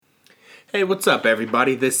Hey, what's up,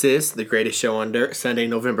 everybody? This is The Greatest Show on Dirt, Sunday,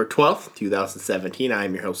 November 12th, 2017. I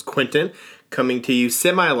am your host, Quentin, coming to you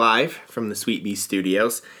semi-live from the Sweet Bee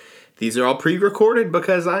Studios. These are all pre-recorded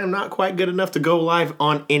because I am not quite good enough to go live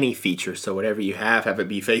on any feature. So whatever you have it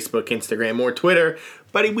be Facebook, Instagram, or Twitter,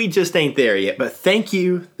 buddy, we just ain't there yet. But thank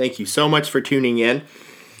you so much for tuning in.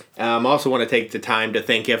 I also want to take the time to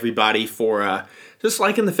thank everybody for just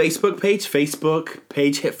liking the Facebook page. Facebook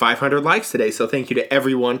page hit 500 likes today, so thank you to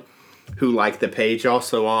everyone who liked the page.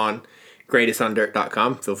 Also on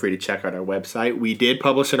greatestondirt.com. Feel free to check out our website. We did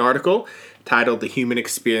publish an article titled The Human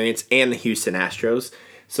Experience and the Houston Astros.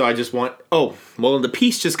 So I just want... the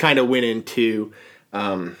piece just kind of went into,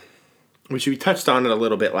 which we touched on it a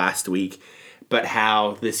little bit last week, but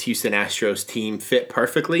how this Houston Astros team fit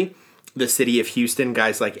perfectly. The city of Houston,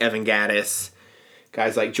 guys like Evan Gattis,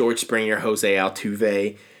 guys like George Springer, Jose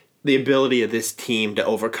Altuve, the ability of this team to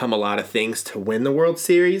overcome a lot of things to win the World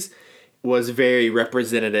Series was very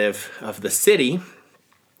representative of the city,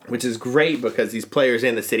 which is great because these players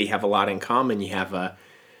in the city have a lot in common. You have a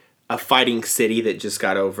fighting city that just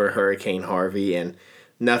got over Hurricane Harvey, and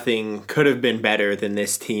nothing could have been better than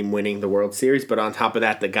this team winning the World Series. But on top of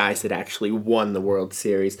that, the guys that actually won the World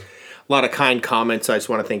Series. A lot of kind comments, so I just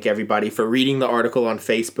want to thank everybody for reading the article on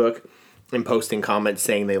Facebook and posting comments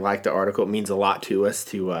saying they liked the article. It means a lot to us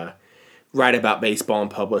to write about baseball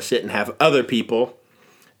and publish it and have other people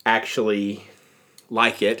actually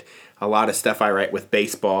like it. A lot of stuff I write with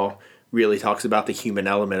baseball really talks about the human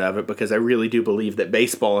element of it, because I really do believe that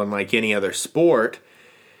baseball, unlike any other sport,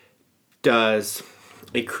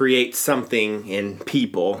 it creates something in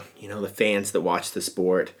people, the fans that watch the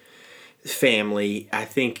sport, family. I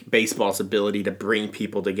think baseball's ability to bring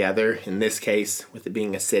people together, in this case with it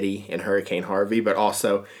being a city and Hurricane Harvey, but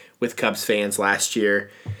also with Cubs fans last year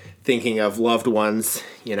thinking of loved ones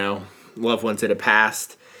that have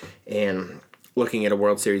passed, and looking at a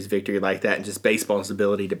World Series victory like that, and just baseball's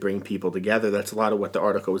ability to bring people together. That's a lot of what the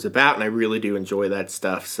article was about, and I really do enjoy that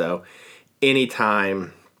stuff. So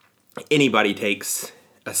anytime anybody takes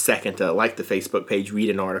a second to like the Facebook page, read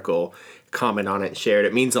an article, comment on it, and share it,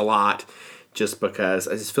 it means a lot, just because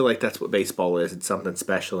I just feel like that's what baseball is. It's something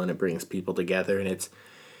special, and it brings people together, and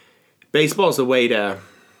baseball's a way to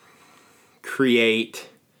create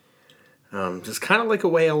just kind of like a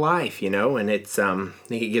way of life, and it's I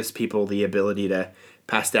think it gives people the ability to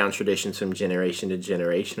pass down traditions from generation to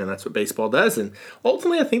generation, and that's what baseball does. And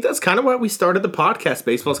ultimately, I think that's kind of why we started the podcast.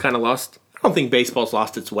 Baseball's kind of lost... I don't think baseball's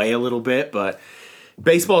lost its way a little bit, but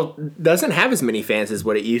baseball doesn't have as many fans as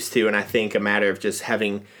what it used to, and I think a matter of just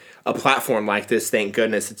having a platform like this, thank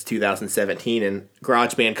goodness it's 2017, and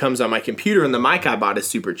GarageBand comes on my computer, and the mic I bought is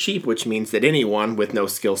super cheap, which means that anyone with no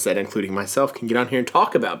skill set, including myself, can get on here and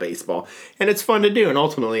talk about baseball, and it's fun to do. And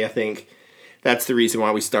ultimately, I think that's the reason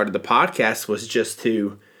why we started the podcast, was just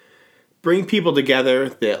to bring people together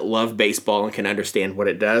that love baseball and can understand what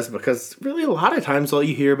it does, because really a lot of times all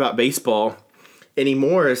you hear about baseball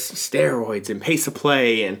anymore is steroids and pace of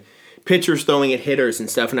play and pitchers throwing at hitters and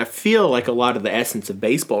stuff, and I feel like a lot of the essence of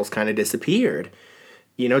baseball's kind of disappeared.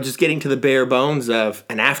 Just getting to the bare bones of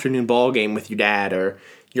an afternoon ball game with your dad or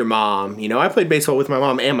your mom. I played baseball with my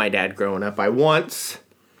mom and my dad growing up. I once,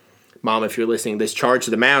 Mom, if you're listening, discharged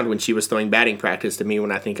the mound when she was throwing batting practice to me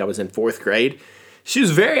when I think I was in 4th grade. She was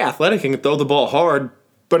very athletic and could throw the ball hard,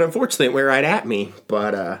 but unfortunately it went right at me.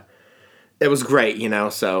 But it was great,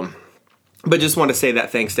 so... But just want to say that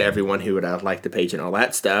thanks to everyone who would like the page and all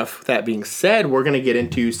that stuff. With that being said, we're going to get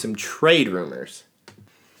into some trade rumors.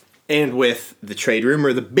 And with the trade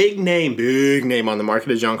rumor, the big name on the market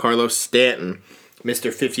is Giancarlo Stanton,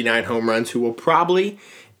 Mr. 59 home runs, who will probably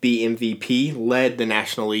be MVP, led the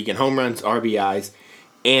National League in home runs, RBIs,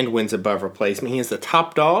 and wins above replacement. He is the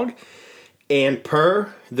top dog, and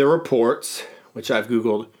per the reports, which I've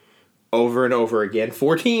Googled over and over again,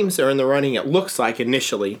 4 teams are in the running, it looks like,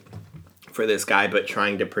 initially, for this guy, but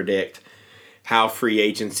trying to predict how free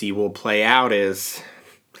agency will play out it's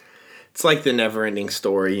like the never-ending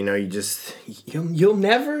story.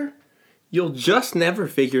 You'll just never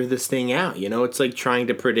figure this thing out. It's like trying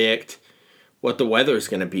to predict what the weather's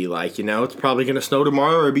going to be like. It's probably going to snow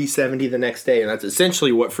tomorrow or be 70 the next day, and that's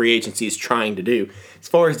essentially what free agency is trying to do as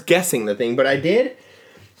far as guessing the thing. But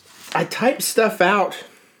I typed stuff out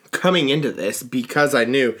coming into this because I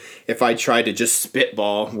knew if I tried to just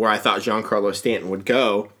spitball where I thought Giancarlo Stanton would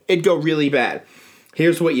go, it'd go really bad.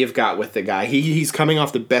 Here's what you've got with the guy. He's coming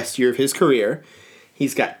off the best year of his career.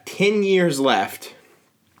 He's got 10 years left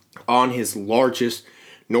on his largest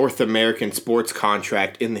North American sports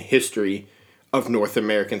contract in the history of North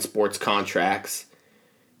American sports contracts.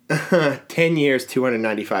 10 years,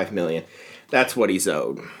 $295 million. That's what he's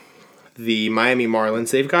owed. the Miami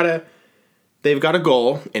Marlins, they've got a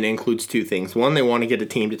goal, and it includes two things. One, they want to get a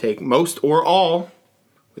team to take most or all,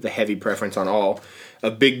 with a heavy preference on all,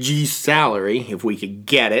 of Big G's salary, if we could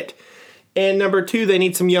get it. And number two, they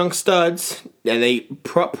need some young studs, and they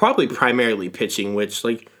probably primarily pitching, which,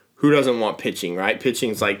 like, who doesn't want pitching, right?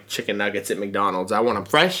 Pitching's like chicken nuggets at McDonald's. I want them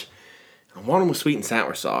fresh. I want them with sweet and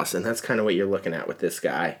sour sauce, and that's kind of what you're looking at with this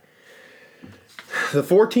guy. The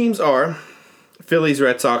four teams are Phillies,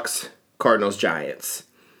 Red Sox, Cardinals, Giants.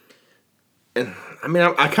 And, I mean,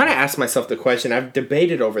 I kind of asked myself the question. I've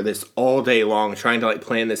debated over this all day long, trying to, like,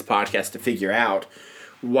 plan this podcast to figure out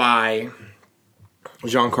why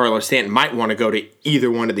Giancarlo Stanton might want to go to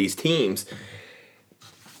either one of these teams.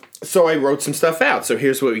 So I wrote some stuff out. So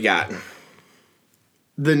here's what we got.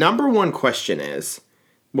 The number one question is,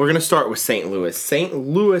 we're going to start with St. Louis. St.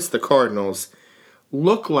 Louis, the Cardinals,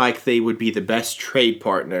 look like they would be the best trade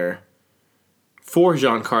partner for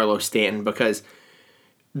Giancarlo Stanton because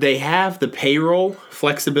they have the payroll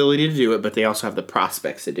flexibility to do it, but they also have the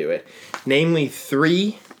prospects to do it. Namely,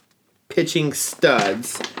 3 pitching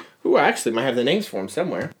studs. Ooh, I actually might have the names for them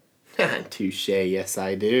somewhere. Touche, yes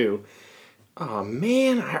I do. Oh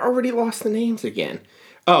man, I already lost the names again.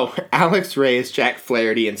 Oh, Alex Reyes, Jack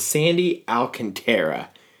Flaherty, and Sandy Alcantara.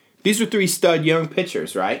 These are 3 stud young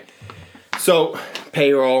pitchers, right? So,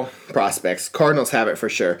 payroll, prospects. Cardinals have it for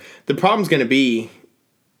sure. The problem's going to be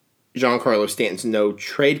Giancarlo Stanton's no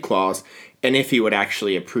trade clause and if he would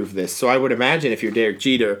actually approve this. So I would imagine if you're Derek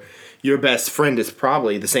Jeter, your best friend is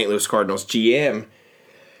probably the St. Louis Cardinals GM.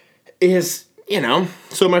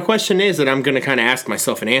 So my question is that I'm going to kind of ask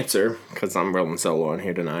myself an answer, because I'm rolling solo on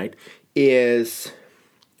here tonight, is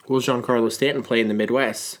will Giancarlo Stanton play in the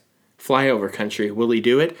Midwest? Flyover country. Will he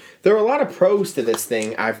do it? There are a lot of pros to this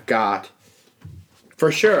thing I've got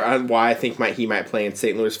for sure on why I think he might play in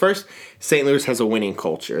St. Louis. First, St. Louis has a winning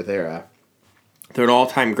culture. They're an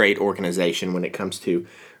all-time great organization when it comes to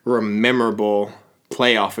memorable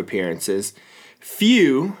playoff appearances.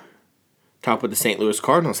 Few top what the St. Louis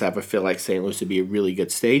Cardinals have. I feel like St. Louis would be a really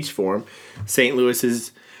good stage for them. St. Louis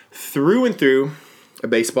is through and through a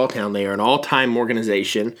baseball town. They are an all-time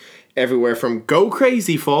organization. Everywhere from go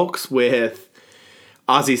crazy, folks, with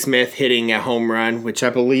Ozzie Smith hitting a home run, which I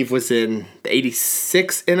believe was in the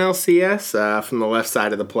 86 NLCS from the left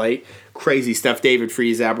side of the plate. Crazy stuff. David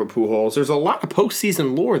Freese, Albert Pujols. There's a lot of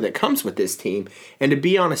postseason lore that comes with this team. And to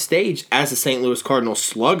be on a stage as a St. Louis Cardinals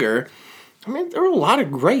slugger, I mean, there were a lot of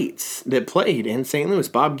greats that played in St. Louis.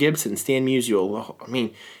 Bob Gibson, Stan Musial. I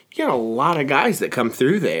mean, you got a lot of guys that come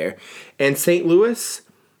through there. And St. Louis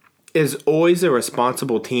is always a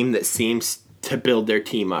responsible team that seems to build their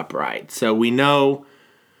team up right. So we know,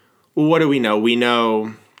 what do we know? We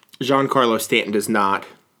know Giancarlo Stanton does not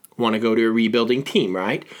want to go to a rebuilding team,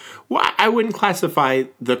 right? Well, I wouldn't classify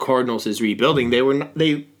the Cardinals as rebuilding. They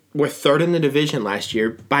were third in the division last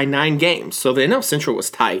year by 9 games. So the NL Central was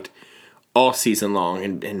tight all season long.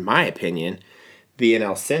 And in my opinion, the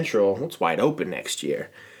NL Central, it's wide open next year.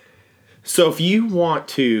 So if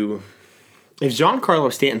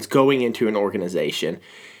Giancarlo Stanton's going into an organization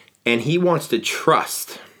and he wants to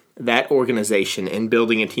trust that organization and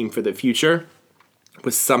building a team for the future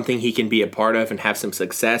with something he can be a part of and have some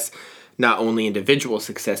success, not only individual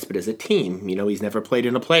success, but as a team. You know, he's never played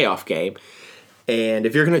in a playoff game. And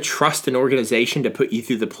if you're going to trust an organization to put you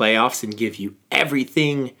through the playoffs and give you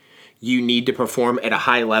everything you need to perform at a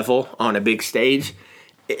high level on a big stage,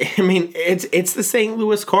 I mean, it's the St.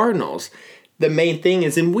 Louis Cardinals. The main thing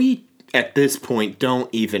is, and we at this point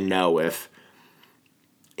don't even know if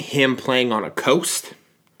him playing on a coast,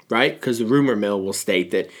 right? Because the rumor mill will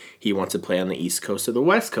state that he wants to play on the East Coast or the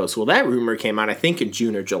West Coast. Well, that rumor came out, I think, in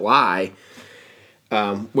June or July,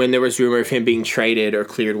 when there was rumor of him being traded or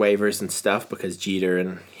cleared waivers and stuff because Jeter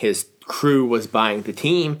and his crew was buying the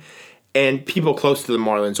team. And people close to the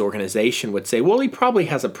Marlins organization would say, well, he probably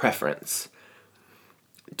has a preference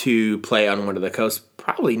to play on one of the coasts,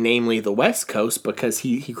 probably namely the West Coast, because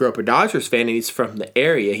he grew up a Dodgers fan and he's from the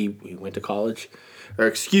area. He went to college,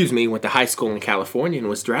 went to high school in California and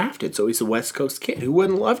was drafted, so he's a West Coast kid. Who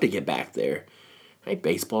wouldn't love to get back there? Right?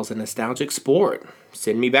 Baseball's a nostalgic sport.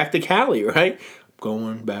 Send me back to Cali, right?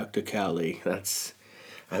 Going back to Cali.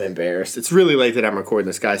 I'm embarrassed. It's really late that I'm recording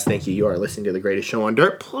this, guys. Thank you. You are listening to The Greatest Show on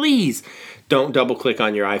Dirt. Please don't double-click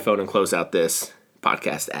on your iPhone and close out this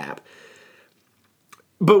podcast app.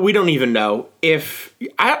 But we don't even know if...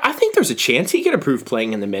 I think there's a chance he could approve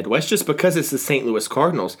playing in the Midwest just because it's the St. Louis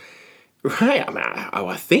Cardinals. Right? I mean,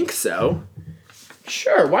 I think so.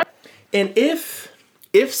 Sure. Why? And if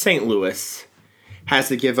St. Louis has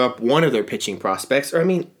to give up one of their pitching prospects, or I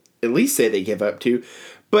mean, at least say they give up 2,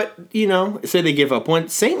 But, say they give up one.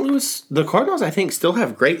 St. Louis, the Cardinals, I think, still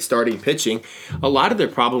have great starting pitching. A lot of their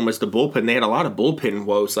problem was the bullpen. They had a lot of bullpen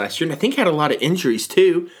woes last year, and I think had a lot of injuries,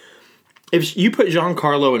 too. If you put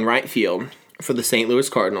Giancarlo in right field for the St. Louis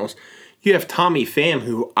Cardinals, you have Tommy Pham,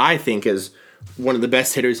 who I think is one of the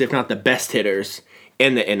best hitters, if not the best hitters,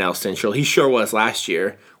 in the NL Central. He sure was last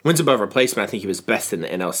year. Wins above replacement, I think he was best in the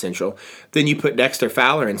NL Central. Then you put Dexter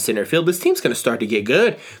Fowler in center field. This team's going to start to get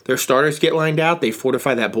good. Their starters get lined out. They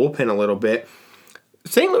fortify that bullpen a little bit.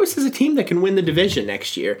 St. Louis is a team that can win the division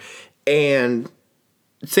next year. And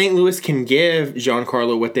St. Louis can give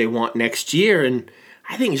Giancarlo what they want next year. And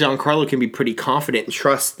I think Giancarlo can be pretty confident and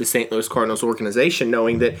trust the St. Louis Cardinals organization,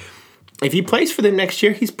 knowing that if he plays for them next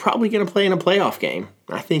year, he's probably going to play in a playoff game.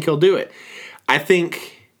 I think he'll do it. I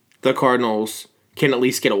think the Cardinals can at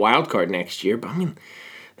least get a wild card next year. But,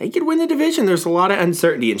 they could win the division. There's a lot of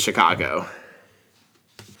uncertainty in Chicago.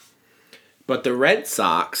 But the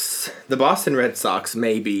Boston Red Sox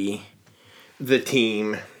may be the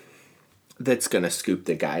team that's going to scoop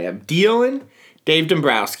the guy up. Dave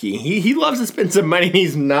Dombrowski, he loves to spend some money, and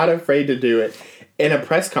he's not afraid to do it. In a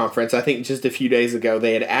press conference, I think just a few days ago,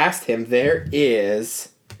 they had asked him, there is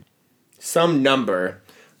some number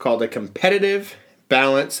called a competitive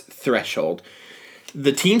balance threshold.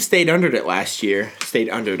 The team stayed under it last year,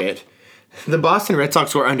 The Boston Red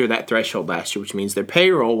Sox were under that threshold last year, which means their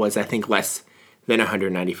payroll was, I think, less than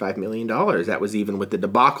 $195 million. That was even with the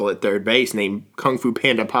debacle at third base named Kung Fu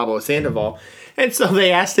Panda Pablo Sandoval. And so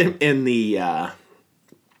they asked him in the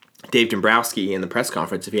Dave Dombrowski in the press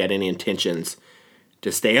conference if he had any intentions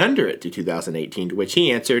to stay under it to 2018, to which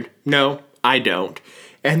he answered, no, I don't.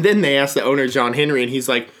 And then they asked the owner, John Henry, and he's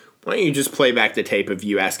like, why don't you just play back the tape of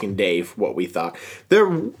you asking Dave what we thought? They're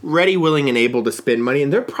ready, willing, and able to spend money,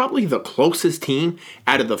 and they're probably the closest team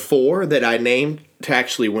out of the four that I named to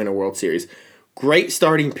actually win a World Series. Great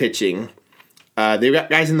starting pitching. They've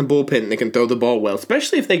got guys in the bullpen that can throw the ball well,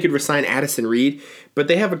 especially if they could resign Addison Reed. But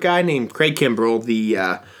they have a guy named Craig Kimbrell,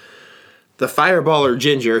 the fireballer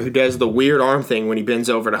Ginger, who does the weird arm thing when he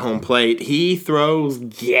bends over to home plate. He throws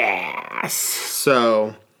gas.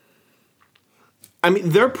 So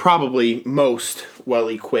they're probably most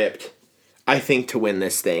well-equipped, I think, to win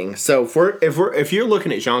this thing. So if you're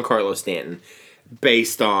looking at Giancarlo Stanton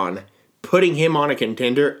based on putting him on a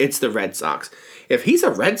contender, it's the Red Sox. If he's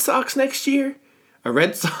a Red Sox next year,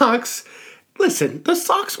 listen, the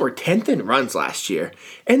Sox were 10th in runs last year,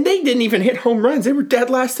 and they didn't even hit home runs. They were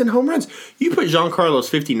dead last in home runs. You put Giancarlo's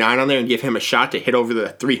 59 on there and give him a shot to hit over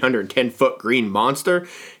the 310-foot green monster,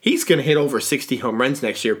 he's going to hit over 60 home runs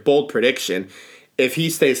next year. Bold prediction. If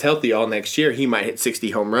he stays healthy all next year, he might hit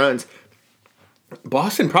 60 home runs.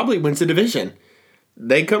 Boston probably wins the division.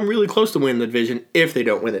 They come really close to winning the division if they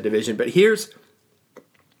don't win the division. But here's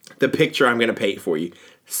the picture I'm going to paint for you.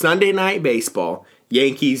 Sunday Night Baseball,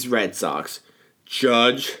 Yankees, Red Sox,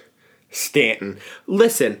 Judge, Stanton.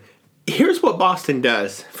 Listen, here's what Boston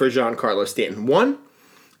does for Giancarlo Stanton. One,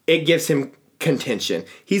 it gives him contention.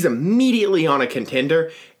 He's immediately on a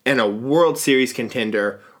contender and a World Series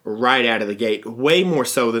contender right out of the gate, way more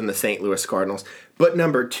so than the St. Louis Cardinals. But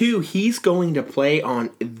number two, he's going to play on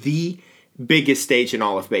the biggest stage in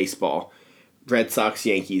all of baseball. Red Sox,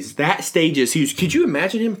 Yankees. That stage is huge. Could you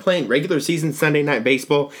imagine him playing regular season Sunday Night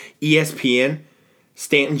Baseball, ESPN,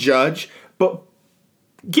 Stanton, Judge? But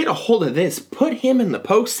get a hold of this. Put him in the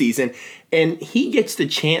postseason, and he gets the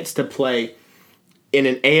chance to play in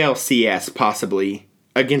an ALCS possibly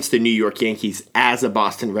against the New York Yankees as a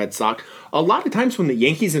Boston Red Sox. A lot of times when the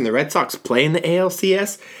Yankees and the Red Sox play in the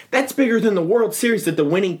ALCS, that's bigger than the World Series that the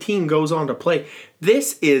winning team goes on to play.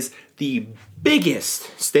 This is the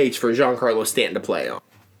biggest stage for Giancarlo Stanton to play on.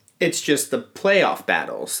 It's just the playoff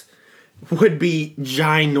battles would be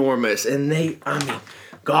ginormous. And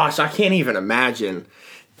I can't even imagine,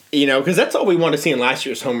 because that's all we want to see in last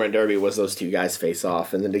year's Home Run Derby was those two guys face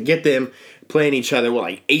off. And then to get them playing each other,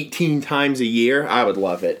 18 times a year, I would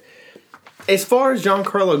love it. As far as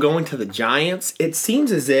Giancarlo going to the Giants, it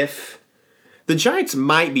seems as if the Giants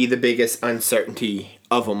might be the biggest uncertainty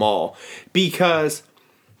of them all. Because,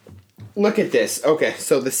 look at this. Okay,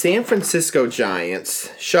 so the San Francisco Giants,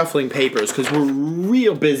 shuffling papers, because we're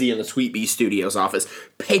real busy in the Sweet Bee Studios office.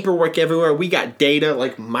 Paperwork everywhere. We got data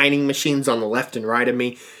like mining machines on the left and right of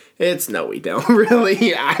me. No, we don't,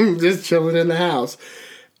 really. I'm just chilling in the house.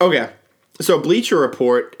 Okay, so Bleacher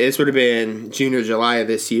Report, this would have been June or July of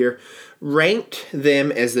this year, ranked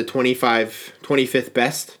them as the 25th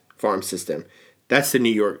best farm system. That's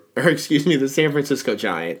the San Francisco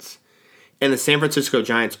Giants. And the San Francisco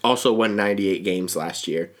Giants also won 98 games last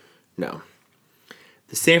year. No.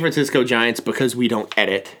 The San Francisco Giants, because we don't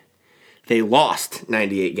edit, They lost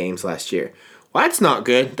 98 games last year. Well, that's not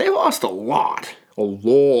good. They lost a lot. A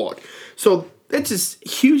lot. So that's just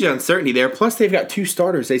huge uncertainty there. Plus, they've got 2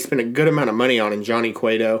 starters they spent a good amount of money on in Johnny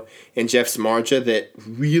Cueto and Jeff Samardzija that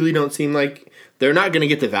really don't seem like they're not going to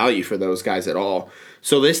get the value for those guys at all.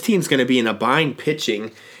 So this team's going to be in a bind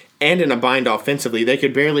pitching and in a bind offensively. They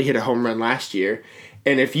could barely hit a home run last year.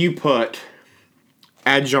 And if you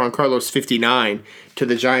add Giancarlo's 59 to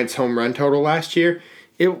the Giants' home run total last year,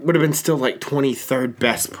 it would have been still like 23rd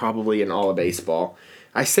best probably in all of baseball.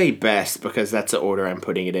 I say best because that's the order I'm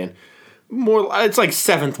putting it in. It's like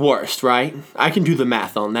 7th worst, right? I can do the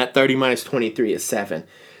math on that. 30 minus 23 is 7.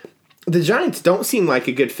 The Giants don't seem like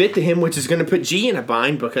a good fit to him, which is going to put G in a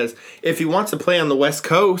bind because if he wants to play on the West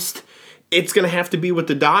Coast, it's going to have to be with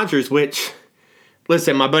the Dodgers, which,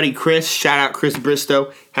 listen, my buddy Chris, shout out Chris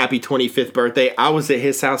Bristow, happy 25th birthday. I was at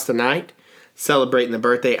his house tonight celebrating the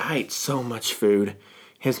birthday. I ate so much food.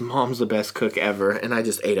 His mom's the best cook ever, and I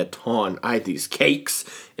just ate a ton. I had these cakes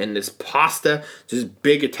and this pasta, just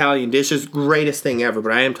big Italian dishes, greatest thing ever.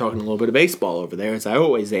 But I am talking a little bit of baseball over there, as I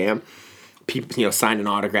always am. People, signing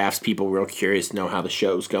autographs, people real curious to know how the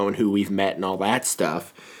show's going, who we've met, and all that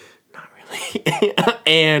stuff. Not really.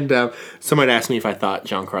 And someone asked me if I thought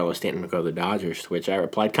Giancarlo Stanton would go to the Dodgers, to which I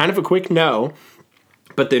replied kind of a quick no,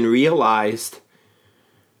 but then realized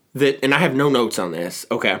that, and I have no notes on this,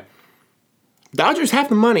 okay, Dodgers have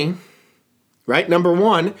the money, right? Number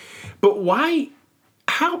one. But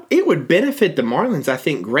how it would benefit the Marlins, I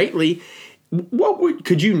think, greatly.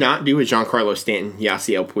 Could you not do a Giancarlo Stanton,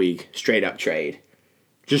 Yasiel Puig straight up trade?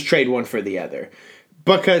 Just trade one for the other.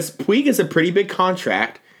 Because Puig is a pretty big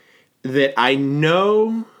contract that I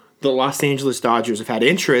know the Los Angeles Dodgers have had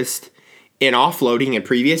interest in offloading in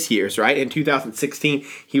previous years, right? In 2016,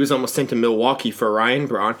 he was almost sent to Milwaukee for Ryan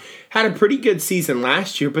Braun. Had a pretty good season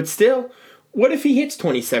last year, but still, what if he hits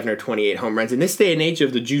 27 or 28 home runs? In this day and age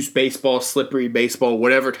of the juice baseball, slippery baseball,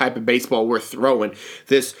 whatever type of baseball we're throwing,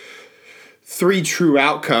 this 3 true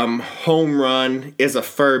outcome, home run is a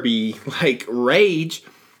Furby, rage,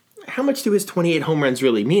 how much do his 28 home runs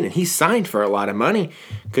really mean? And he's signed for a lot of money.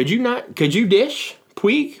 Could you dish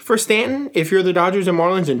Puig for Stanton if you're the Dodgers and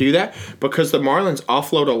Marlins and do that? Because the Marlins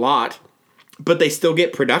offload a lot, but they still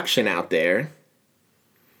get production out there.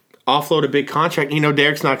 Offload a big contract.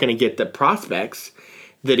 Derek's not going to get the prospects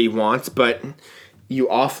that he wants, but you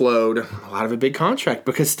offload a lot of a big contract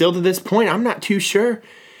because still to this point, I'm not too sure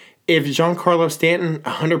if Giancarlo Stanton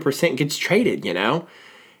 100% gets traded,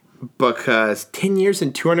 because 10 years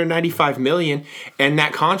and $295 million, and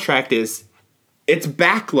that contract it's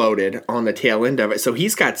backloaded on the tail end of it. So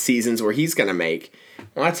he's got seasons where he's going to make.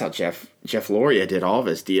 Well, that's how Jeff Loria did all of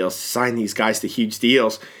his deals, sign these guys to huge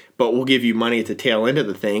deals, but we'll give you money at the tail end of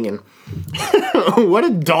the thing. And what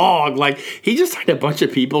a dog. He just signed a bunch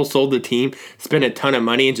of people, sold the team, spent a ton of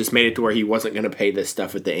money, and just made it to where he wasn't going to pay this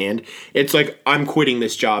stuff at the end. It's like, I'm quitting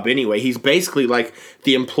this job anyway. He's basically like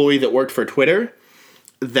the employee that worked for Twitter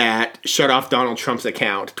that shut off Donald Trump's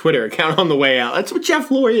Twitter account on the way out. That's what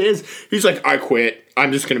Jeff Loria is. He's like, I quit.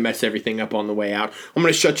 I'm just going to mess everything up on the way out. I'm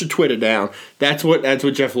going to shut your Twitter down. That's what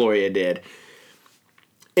Jeff Loria did.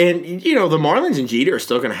 And, the Marlins and Jeter are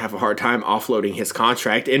still going to have a hard time offloading his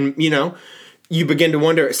contract. And, you begin to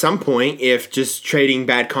wonder at some point if just trading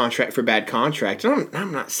bad contract for bad contract.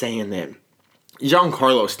 I'm not saying that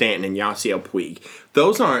Giancarlo Stanton and Yasiel Puig,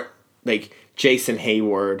 those aren't Jason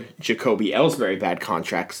Hayward, Jacoby Ellsbury bad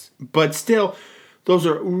contracts. But still, those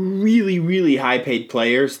are really, really high-paid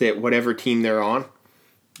players that whatever team they're on,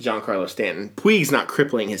 Giancarlo Stanton. Puig's not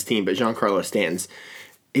crippling his team, but Giancarlo Stanton's,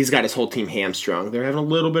 he's got his whole team hamstrung. They're having a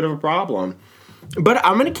little bit of a problem. But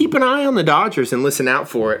I'm going to keep an eye on the Dodgers and listen out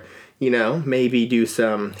for it. Maybe do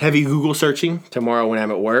some heavy Google searching tomorrow when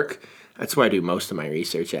I'm at work. That's where I do most of my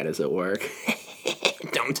research is at work.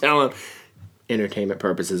 Don't tell him. Entertainment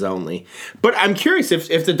purposes only. But I'm curious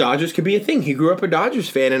if the Dodgers could be a thing. He grew up a Dodgers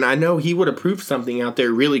fan, and I know he would approve something out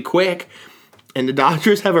there really quick. And the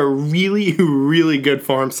Dodgers have a really, really good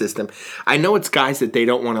farm system. I know it's guys that they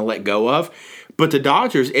don't want to let go of, but it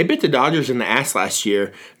bit the Dodgers in the ass last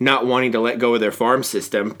year not wanting to let go of their farm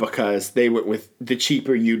system because they went with the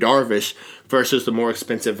cheaper Yu Darvish versus the more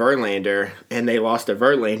expensive Verlander, and they lost to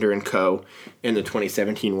Verlander and co. in the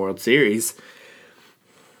 2017 World Series.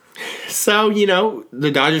 So,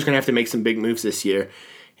 the Dodgers going to have to make some big moves this year.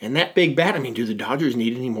 And that big bat, do the Dodgers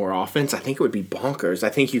need any more offense? I think it would be bonkers. I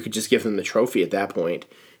think you could just give them the trophy at that point.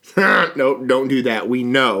 No, don't do that. We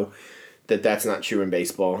know that that's not true in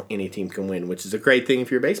baseball. Any team can win, which is a great thing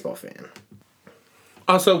if you're a baseball fan.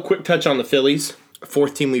 Also, quick touch on the Phillies.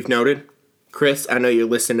 4th team we've noted. Chris, I know you're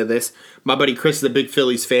listening to this. My buddy Chris is a big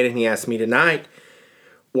Phillies fan, and he asked me tonight,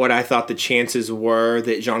 what I thought the chances were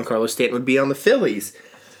that Giancarlo Stanton would be on the Phillies.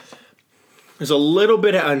 There's a little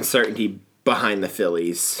bit of uncertainty behind the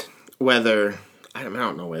Phillies. I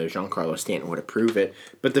don't know whether Giancarlo Stanton would approve it,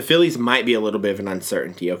 but the Phillies might be a little bit of an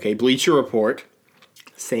uncertainty, okay? Bleacher Report,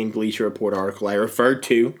 same Bleacher Report article I referred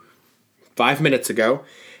to 5 minutes ago,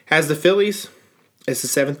 has the Phillies as the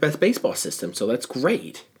 7th best baseball system, so that's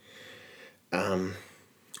great.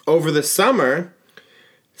 Over the summer,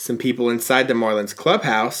 some people inside the Marlins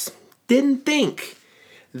clubhouse didn't think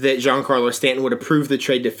that Giancarlo Stanton would approve the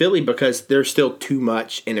trade to Philly because they're still too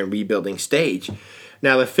much in a rebuilding stage.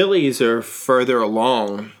 Now, the Phillies are further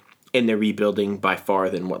along in their rebuilding by far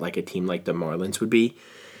than what like a team like the Marlins would be.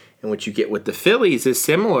 And what you get with the Phillies is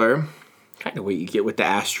similar, kind of what you get with the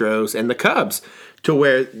Astros and the Cubs, to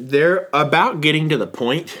where they're about getting to the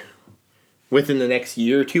point within the next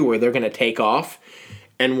year or two where they're going to take off.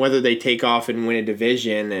 And whether they take off and win a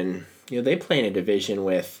division, and they play in a division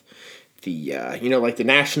with the like the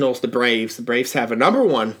Nationals, the Braves. The Braves have a number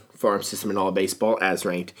one farm system in all of baseball, as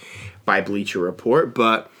ranked by Bleacher Report.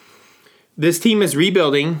 But this team is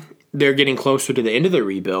rebuilding. They're getting closer to the end of their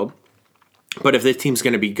rebuild. But if this team's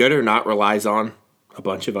going to be good or not relies on a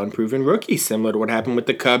bunch of unproven rookies, similar to what happened with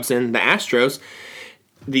the Cubs and the Astros.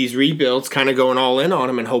 These rebuilds kind of going all in on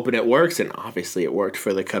them and hoping it works, and obviously it worked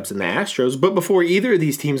for the Cubs and the Astros. But before either of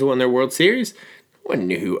these teams won their World Series, no one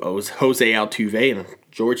knew who Jose Altuve and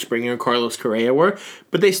George Springer and Carlos Correa were,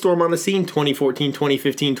 but they storm on the scene 2014,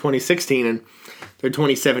 2015, 2016, and they're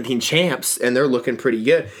 2017 champs, and they're looking pretty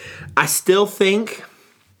good. I still think,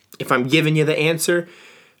 if I'm giving you the answer,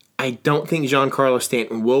 I don't think Giancarlo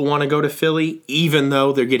Stanton will want to go to Philly, even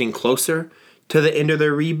though they're getting closer to the end of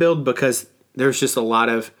their rebuild, because there's just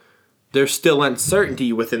there's still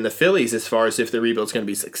uncertainty within the Phillies as far as if the rebuild's going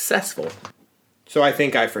to be successful. So I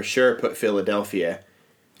think I for sure put Philadelphia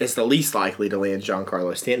as the least likely to land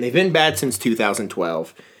Giancarlo Stanton. They've been bad since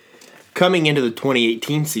 2012. Coming into the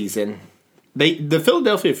 2018 season, the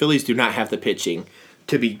Philadelphia Phillies do not have the pitching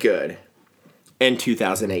to be good in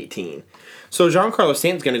 2018. So Giancarlo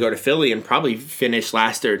Stanton's going to go to Philly and probably finish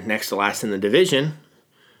last or next to last in the division.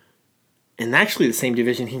 And actually the same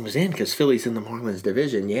division he was in, because Philly's in the Marlins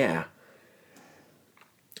division, yeah.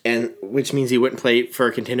 And which means he wouldn't play for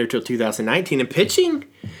a contender till 2019. And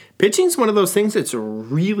pitching's one of those things that's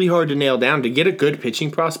really hard to nail down. To get a good pitching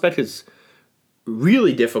prospect is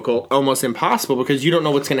really difficult, almost impossible, because you don't know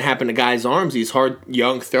what's going to happen to guys' arms. These hard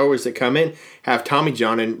young throwers that come in have Tommy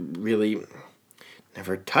John and really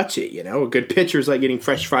never touch it, A good pitcher's like getting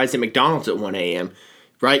fresh fries at McDonald's at 1 a.m.,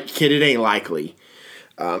 right? Kid, it ain't likely.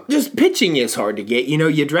 Just pitching is hard to get.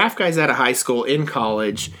 You draft guys out of high school, in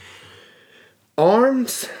college.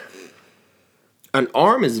 Arms, an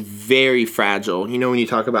arm is very fragile. When you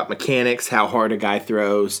talk about mechanics, how hard a guy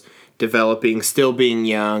throws, developing, still being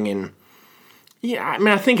young. And,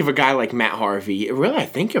 I think of a guy like Matt Harvey. Really, I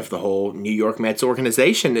think of the whole New York Mets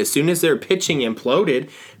organization. As soon as their pitching imploded,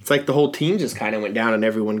 it's like the whole team just kind of went down and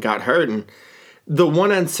everyone got hurt. And the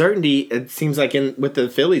one uncertainty, it seems like with the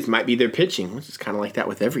Phillies, might be their pitching, which is kind of like that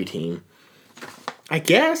with every team. I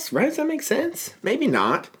guess, right? Does that make sense? Maybe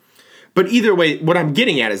not. But either way, what I'm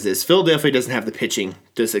getting at is this. Philadelphia doesn't have the pitching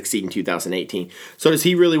to succeed in 2018. So does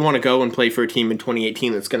he really want to go and play for a team in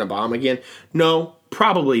 2018 that's going to bomb again? No,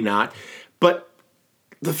 probably not. But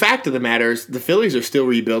the fact of the matter is the Phillies are still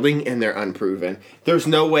rebuilding and they're unproven. There's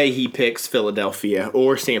no way he picks Philadelphia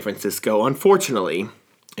or San Francisco, unfortunately,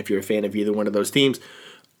 if you're a fan of either one of those teams,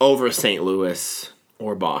 over St. Louis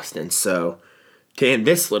or Boston. So to end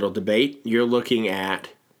this little debate, you're looking at,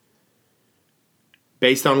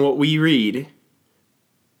 based on what we read,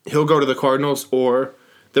 he'll go to the Cardinals or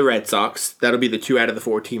the Red Sox. That'll be the 2 out of the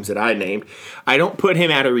 4 teams that I named. I don't put him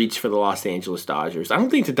out of reach for the Los Angeles Dodgers. I don't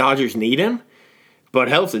think the Dodgers need him. But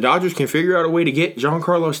hell, if the Dodgers can figure out a way to get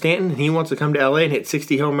Giancarlo Stanton and he wants to come to LA and hit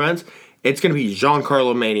 60 home runs, it's going to be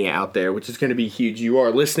Giancarlo Mania out there, which is going to be huge. You are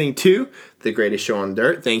listening to The Greatest Show on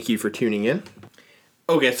Dirt. Thank you for tuning in.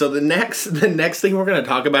 Okay, so the next thing we're going to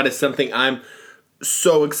talk about is something I'm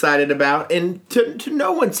so excited about, and to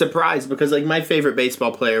no one's surprise, because my favorite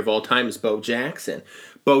baseball player of all time is Bo Jackson.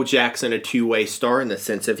 Bo Jackson, a two-way star in the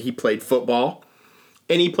sense of he played football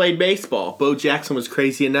and he played baseball. Bo Jackson was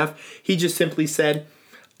crazy enough. He just simply said,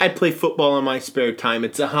 I play football in my spare time.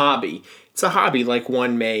 It's a hobby. It's a hobby like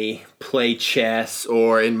one may play chess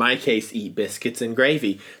or, in my case, eat biscuits and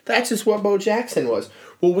gravy. That's just what Bo Jackson was.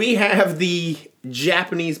 Well, we have the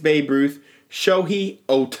Japanese Babe Ruth, Shohei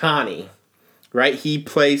Ohtani, right? He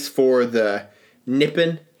plays for the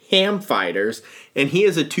Nippon Ham Fighters, and he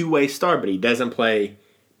is a two-way star, but he doesn't play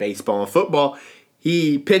baseball and football.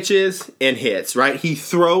 He pitches and hits, right? He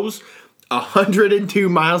throws 102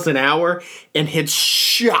 miles an hour and hits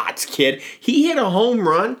shots, kid. He hit a home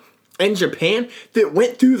run in Japan that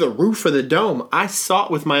went through the roof of the dome. I saw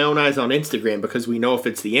it with my own eyes on Instagram because we know if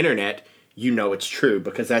it's the internet, you know it's true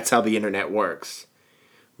because that's how the internet works.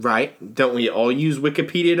 Right? Don't we all use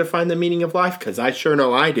Wikipedia to find the meaning of life? Because I sure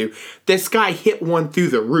know I do. This guy hit one through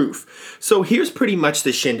the roof. So here's pretty much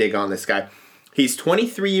the shindig on this guy. He's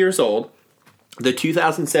 23 years old. The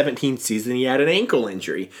 2017 season, he had an ankle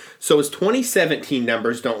injury. So his 2017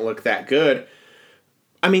 numbers don't look that good.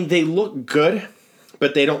 I mean, they look good,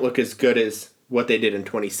 but they don't look as good as what they did in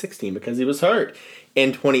 2016 because he was hurt.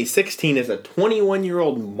 In 2016, as a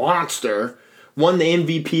 21-year-old monster, won the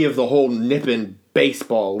MVP of the whole Nippon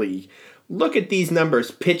Baseball League. Look at these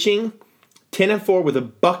numbers. Pitching, 10-4 with a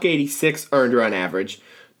 $186 earned run average,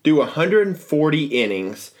 threw 140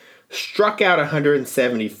 innings, struck out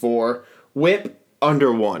 174, whip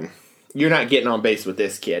under 1. You're not getting on base with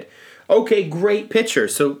this kid. Okay, great pitcher.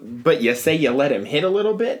 So, but you say you let him hit a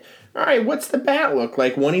little bit? All right, what's the bat look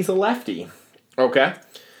like when he's a lefty? Okay,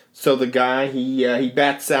 so the guy, he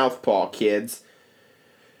bats southpaw, kids.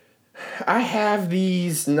 I have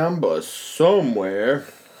these numbers somewhere.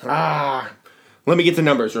 Let me get the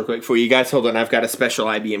numbers real quick for you guys. Hold on, I've got a special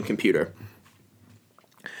IBM computer.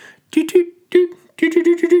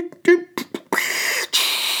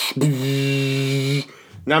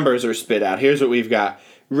 Numbers are spit out. Here's what we've got.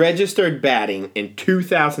 Registered batting in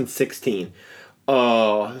 2016.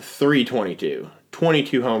 322.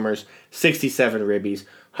 22 homers, 67 ribbies,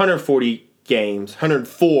 140 games,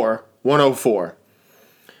 104.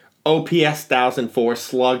 OPS 1004,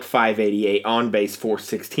 slugged 588, on base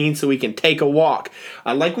 416, so he can take a walk.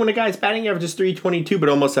 I like when a guy's batting average is 322, but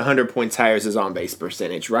almost 100 points higher is his on base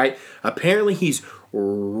percentage, right? Apparently he's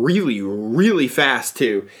really, really fast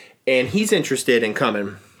too, and he's interested in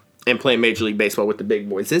coming and playing Major League Baseball with the big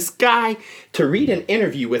boys. This guy, to read an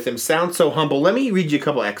interview with him, sounds so humble. Let me read you a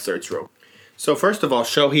couple excerpts real quick. So first of all,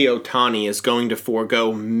 Shohei Ohtani is going to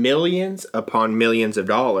forego millions upon millions of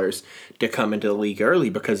dollars to come into the league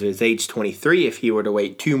early because of his age 23. If he were to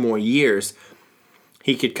wait 2 more years,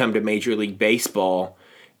 he could come to Major League Baseball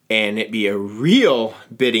and it'd be a real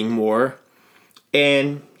bidding war,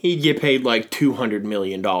 and he'd get paid like $200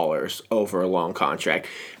 million over a long contract.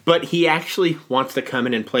 But he actually wants to come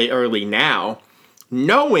in and play early now,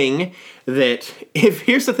 knowing that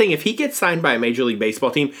here's the thing, if he gets signed by a Major League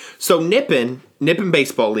Baseball team, so Nippon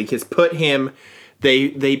Baseball League has put him,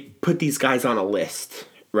 they put these guys on a list,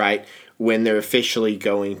 right? When they're officially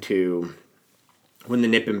when the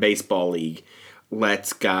Nippon Baseball League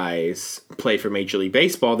lets guys play for Major League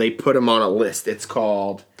Baseball, they put him on a list. It's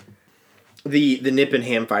called, the Nippon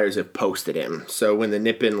Ham Fighters have posted him. So when the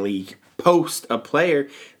Nippon League post a player,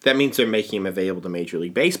 that means they're making him available to Major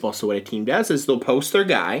League Baseball. So what a team does is they'll post their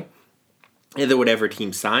guy, and then whatever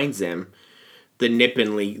team signs them, the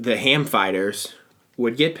Nippon League, the Ham Fighters,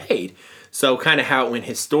 would get paid. So kind of how it went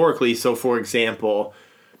historically. So for example,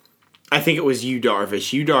 I think it was Yu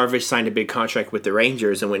Darvish. Yu Darvish signed a big contract with the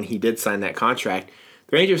Rangers, and when he did sign that contract,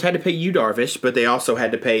 the Rangers had to pay Yu Darvish, but they also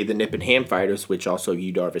had to pay the Nippon Ham Fighters, which also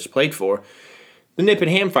Yu Darvish played for. The Nippon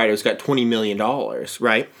Ham Fighters got $20 million,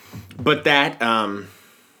 right? But that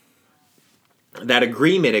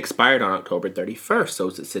agreement expired on October 31st, so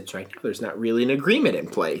as it sits right now, there's not really an agreement in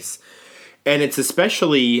place. And it's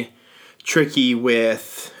especially tricky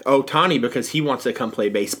with Ohtani because he wants to come play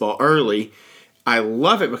baseball early. I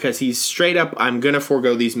love it because he's straight up, I'm going to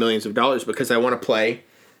forego these millions of dollars because I want to play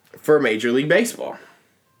for Major League Baseball.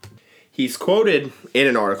 He's quoted in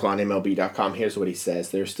an article on MLB.com. Here's what he says.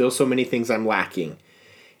 There's still so many things I'm lacking,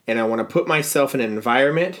 and I want to put myself in an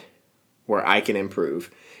environment where I can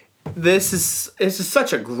improve. This is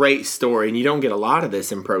such a great story, and you don't get a lot of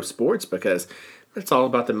this in pro sports because it's all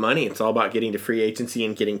about the money. It's all about getting to free agency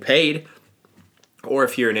and getting paid. Or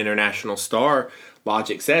if you're an international star,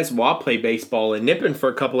 logic says, well, I'll play baseball in Nippon for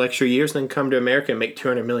a couple extra years, then come to America and make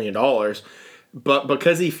 $200 million. But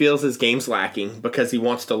because he feels his game's lacking, because he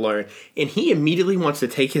wants to learn, and he immediately wants to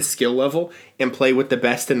take his skill level and play with the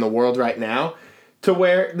best in the world right now, to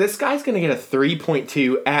where this guy's going to get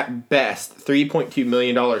a at best, $3.2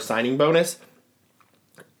 million signing bonus.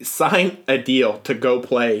 Sign a deal to go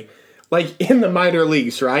play, like, in the minor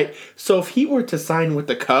leagues, right? So if he were to sign with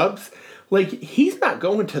the Cubs, like, he's not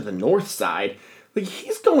going to the north side. Like,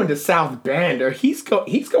 he's going to South Bend, or he's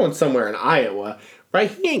going somewhere in Iowa,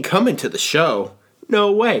 right? He ain't coming to the show.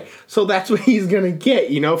 No way. So that's what he's going to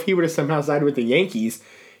get. You know, if he were to somehow side with the Yankees,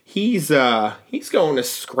 he's going to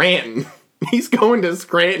Scranton. He's going to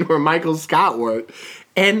Scranton where Michael Scott worked.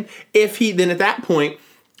 And then at that point,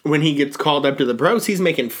 when he gets called up to the pros, he's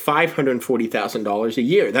making $540,000 a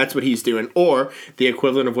year. That's what he's doing, or the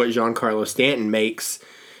equivalent of what Giancarlo Stanton makes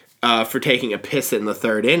for taking a piss in the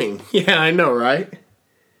third inning. Yeah, I know, right?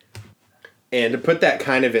 And to put that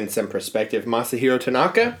kind of in some perspective, Masahiro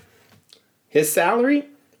Tanaka, his salary,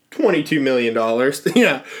 $22 million.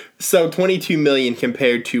 Yeah, so $22 million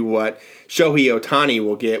compared to what Shohei Ohtani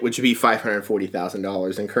will get, which would be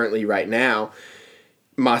 $540,000. And currently, right now,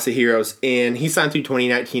 Masahiro's in. He signed through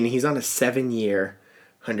 2019. He's on a 7-year,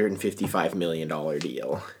 $155 million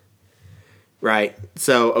deal. Right?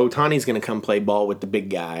 So Ohtani's going to come play ball with the big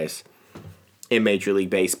guys in Major League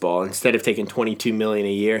Baseball. Instead of taking $22 million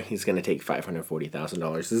a year, he's going to take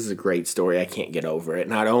 $540,000. This is a great story. I can't get over it.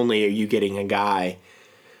 Not only are you getting a guy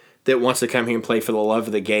that wants to come here and play for the love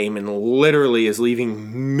of the game and literally is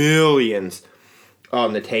leaving millions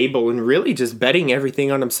on the table and really just betting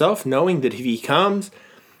everything on himself, knowing that if he comes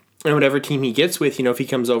and whatever team he gets with, if he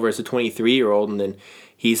comes over as a 23-year-old and then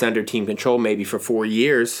he's under team control maybe for 4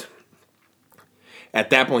 years,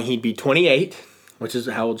 at that point he'd be 28, which is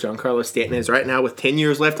how old Giancarlo Stanton is right now with 10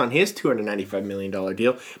 years left on his $295 million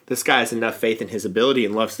deal. This guy has enough faith in his ability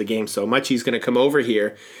and loves the game so much he's going to come over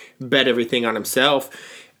here, bet everything on himself,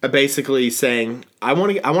 basically saying, I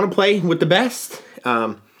want to play with the best.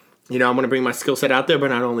 I want to bring my skill set out there, but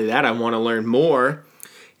not only that, I want to learn more.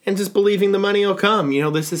 And just believing the money will come.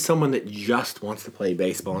 This is someone that just wants to play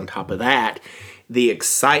baseball. On top of that, the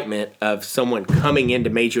excitement of someone coming into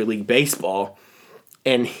Major League Baseball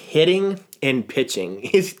and hitting and pitching.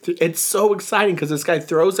 It's so exciting because this guy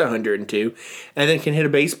throws 102 and then can hit a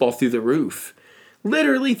baseball through the roof.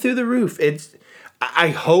 Literally through the roof. I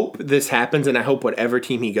hope this happens, and I hope whatever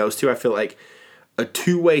team he goes to, I feel like a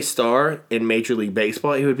two-way star in Major League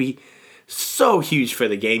Baseball, it would be so huge for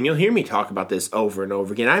the game. You'll hear me talk about this over and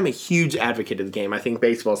over again. I'm a huge advocate of the game. I think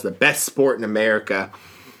baseball is the best sport in America,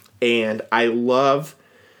 and I love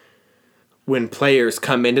when players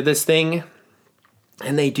come into this thing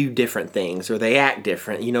and they do different things or they act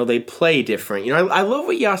different. They play different. I love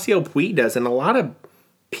what Yasiel Puig does, and a lot of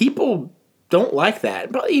people don't like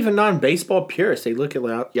that. But even non-baseball purists, they look at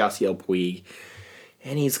Yasiel Puig,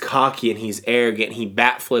 and he's cocky and he's arrogant. And he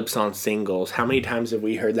bat flips on singles. How many times have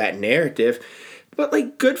we heard that narrative?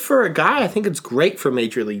 But, good for a guy. I think it's great for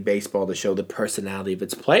Major League Baseball to show the personality of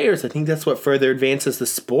its players. I think that's what further advances the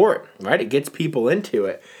sport, right? It gets people into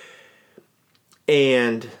it.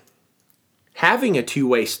 And having a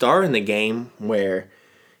two-way star in the game where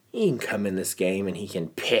he can come in this game and he can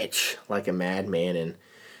pitch like a madman and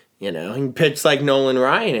he can pitch like Nolan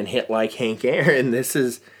Ryan and hit like Hank Aaron. This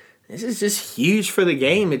is just huge for the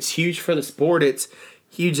game. It's huge for the sport. It's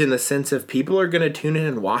huge in the sense of people are going to tune in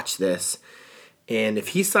and watch this. And if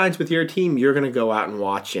he signs with your team, you're going to go out and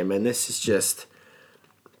watch him. And this is just,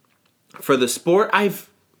 for the sport, I've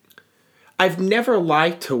never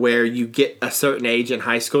liked to where you get a certain age in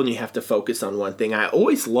high school and you have to focus on one thing. I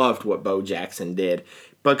always loved what Bo Jackson did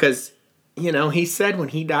because he said when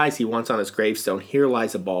he dies, he wants on his gravestone, "Here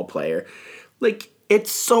lies a ball player."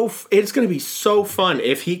 It's going to be so fun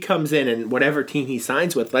if he comes in and whatever team he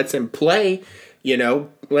signs with lets him play,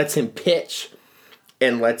 lets him pitch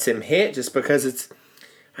and lets him hit just because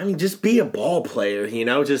just be a ball player,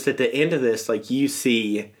 just at the end of this, you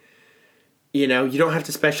see, you don't have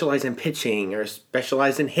to specialize in pitching or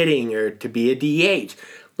specialize in hitting or to be a DH.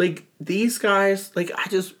 These guys,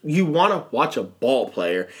 you want to watch a ball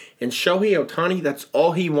player. And Shohei Ohtani, that's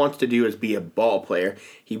all he wants to do is be a ball player.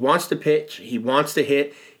 He wants to pitch, he wants to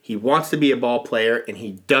hit, he wants to be a ball player, and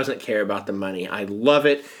he doesn't care about the money. I love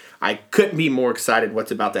it. I couldn't be more excited what's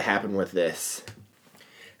about to happen with this.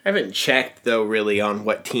 I haven't checked, though, really on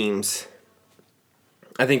what teams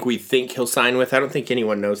I think we think he'll sign with. I don't think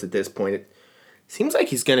anyone knows at this point. It seems like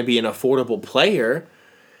he's going to be an affordable player.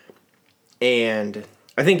 And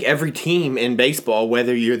I think every team in baseball,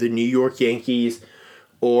 whether you're the New York Yankees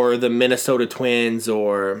or the Minnesota Twins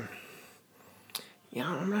or,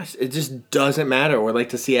 it just doesn't matter. Or like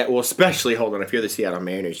the Seattle, especially, if you're the Seattle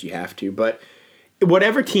Mariners, you have to. But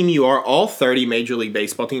whatever team you are, all 30 Major League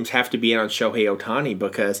Baseball teams have to be in on Shohei Ohtani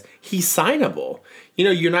because he's signable.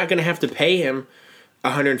 You're not going to have to pay him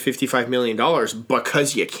 $155 million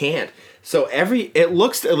because you can't. So it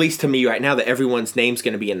looks, at least to me right now, that everyone's name's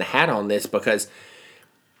going to be in the hat on this because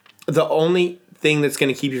the only thing that's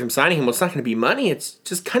going to keep you from signing him, it's not going to be money. It's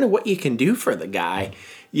just kind of what you can do for the guy.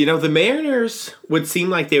 The Mariners would seem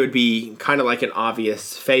like they would be kind of like an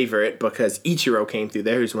obvious favorite because Ichiro came through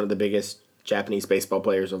there, who's one of the biggest Japanese baseball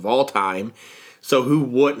players of all time. So who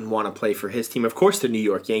wouldn't want to play for his team? Of course, the New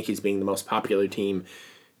York Yankees being the most popular team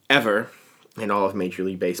ever in all of Major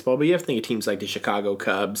League Baseball. But you have to think of teams like the Chicago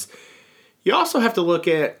Cubs, You also have to look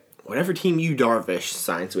at whatever team Yu Darvish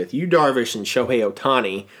signs with. Yu Darvish and Shohei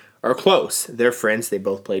Ohtani are close. They're friends. They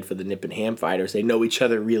both played for the Nip and Ham Fighters. They know each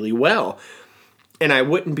other really well. And I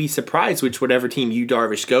wouldn't be surprised whatever team Yu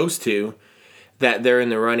Darvish goes to that they're in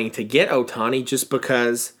the running to get Ohtani just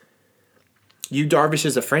because Yu Darvish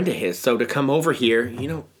is a friend of his. So to come over here,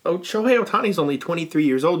 Shohei Ohtani's only 23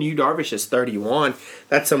 years old. Yu Darvish is 31.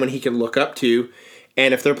 That's someone he can look up to.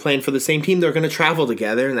 And if they're playing for the same team, they're going to travel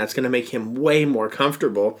together, and that's going to make him way more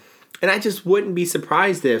comfortable. And I just wouldn't be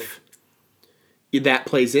surprised if that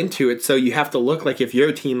plays into it. So you have to look like if you're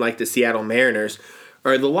a team like the Seattle Mariners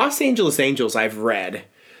or the Los Angeles Angels, I've read,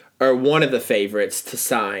 are one of the favorites to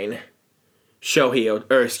sign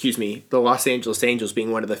the Los Angeles Angels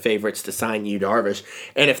being one of the favorites to sign Yu Darvish.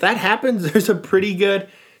 And if that happens, there's a pretty good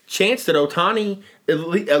chance that Ohtani,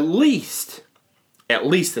 at least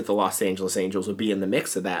that the Los Angeles Angels would be in the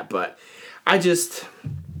mix of that. But I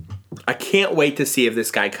can't wait to see if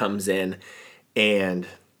this guy comes in and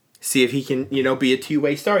see if he can, be a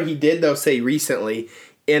two-way star. He did, though, say recently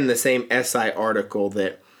in the same SI article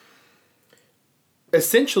that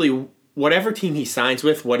essentially whatever team he signs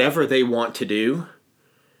with, whatever they want to do,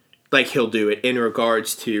 like he'll do it in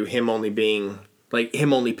regards to him only being, like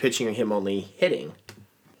him only pitching or him only hitting.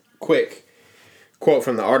 Quick quote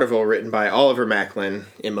from the article written by Oliver Macklin,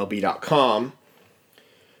 MLB.com.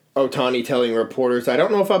 Ohtani telling reporters, "I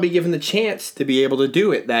don't know if I'll be given the chance to be able to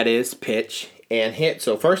do it, that is, pitch and hit.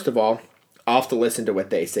 So first of all, I'll have to listen to what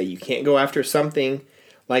they say. You can't go after something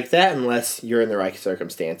like that unless you're in the right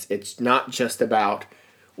circumstance. It's not just about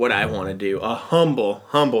what I want to do." A humble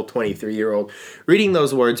 23-year-old. Reading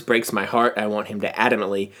those words breaks my heart. I want him to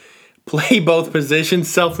adamantly play both positions.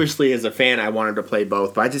 Selfishly, as a fan, I want him to play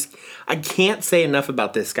both. But I can't say enough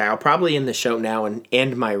about this guy. I'll probably end the show now and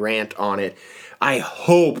end my rant on it. I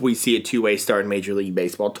hope we see a two-way start in Major League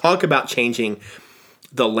Baseball. Talk about changing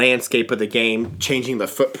the landscape of the game, changing the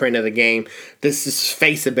footprint of the game. This is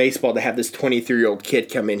face of baseball to have this 23-year-old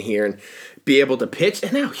kid come in here and be able to pitch.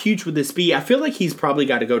 And how huge would this be? I feel like he's probably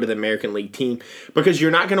got to go to the American League team because you're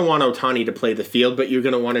not going to want Ohtani to play the field, but you're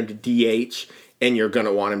going to want him to DH and you're going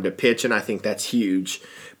to want him to pitch. And I think that's huge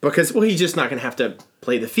because, he's just not going to have to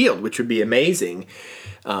play the field, which would be amazing.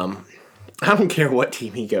 I don't care what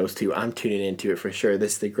team he goes to. I'm tuning into it for sure.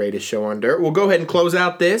 This is the greatest show on dirt. We'll go ahead and close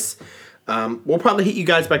out this. We'll probably hit you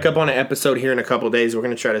guys back up on an episode here in a couple of days. We're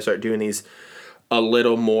going to try to start doing these a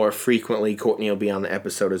little more frequently. Courtney will be on the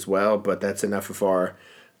episode as well, but that's enough of our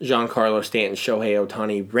Giancarlo Stanton, Shohei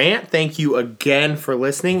Ohtani rant. Thank you again for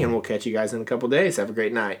listening, and we'll catch you guys in a couple of days. Have a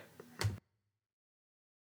great night.